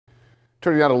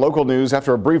Turning now to local news,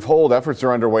 after a brief hold, efforts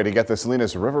are underway to get the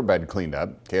Salinas Riverbed cleaned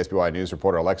up. KSBY News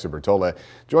reporter Alexa Bertola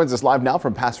joins us live now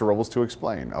from Paso Robles to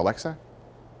explain. Alexa?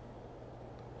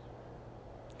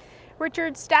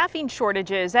 Richard, staffing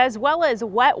shortages as well as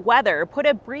wet weather put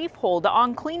a brief hold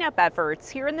on cleanup efforts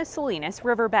here in the Salinas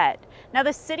Riverbed. Now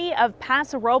the city of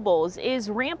Paso Robles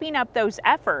is ramping up those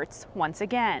efforts once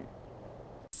again.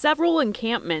 Several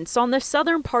encampments on the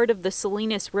southern part of the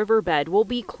Salinas Riverbed will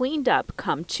be cleaned up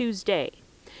come Tuesday.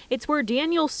 It's where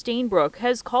Daniel Stainbrook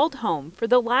has called home for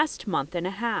the last month and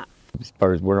a half. As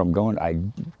far as where I'm going, I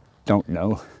don't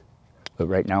know. But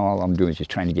right now all I'm doing is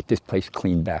just trying to get this place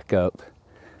cleaned back up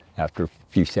after a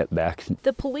few setbacks.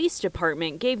 The police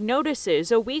department gave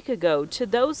notices a week ago to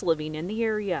those living in the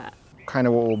area. Kind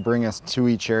of what will bring us to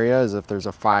each area is if there's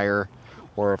a fire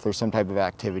or if there's some type of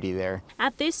activity there.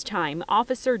 At this time,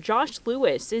 Officer Josh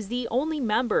Lewis is the only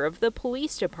member of the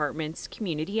police department's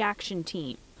community action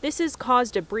team. This has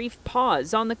caused a brief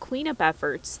pause on the cleanup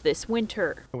efforts this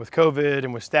winter. With COVID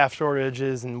and with staff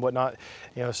shortages and whatnot,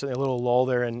 certainly a little lull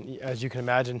there. And as you can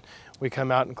imagine, we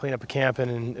come out and clean up a camp, and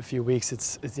in a few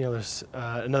weeks, there's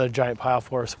another giant pile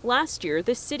for us. Last year,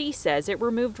 the city says it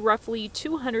removed roughly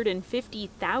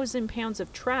 250,000 pounds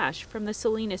of trash from the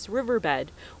Salinas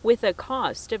Riverbed with a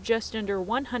cost of just under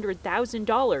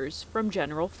 $100,000 from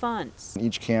general funds.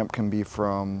 Each camp can be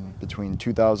from between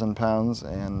 2,000 pounds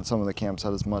and some of the camps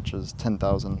had as much as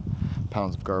 10,000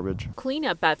 pounds of garbage.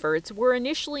 Cleanup efforts were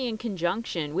initially in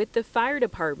conjunction with the fire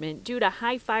department due to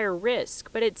high fire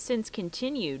risk, but it's since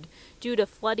continued due to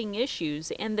flooding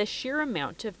issues and the sheer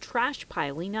amount of trash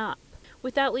piling up.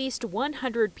 With at least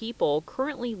 100 people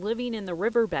currently living in the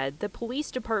riverbed, the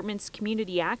police department's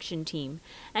community action team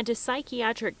and a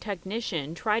psychiatric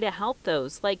technician try to help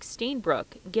those like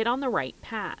Stainbrook get on the right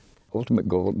path. Ultimate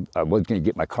goal, I was going to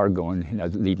get my car going, and I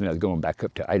was going back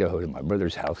up to Idaho to my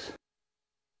brother's house.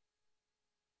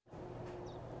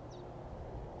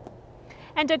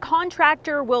 And a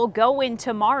contractor will go in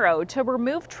tomorrow to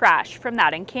remove trash from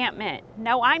that encampment.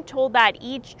 Now, I'm told that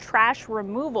each trash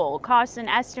removal costs an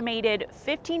estimated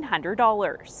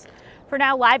 $1,500. For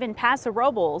now, live in Paso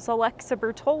Robles, Alexa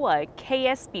Bertola,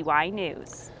 KSBY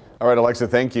News. All right, Alexa,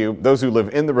 thank you. Those who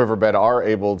live in the riverbed are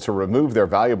able to remove their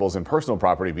valuables and personal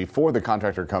property before the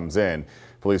contractor comes in.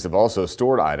 Police have also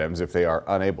stored items if they are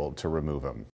unable to remove them.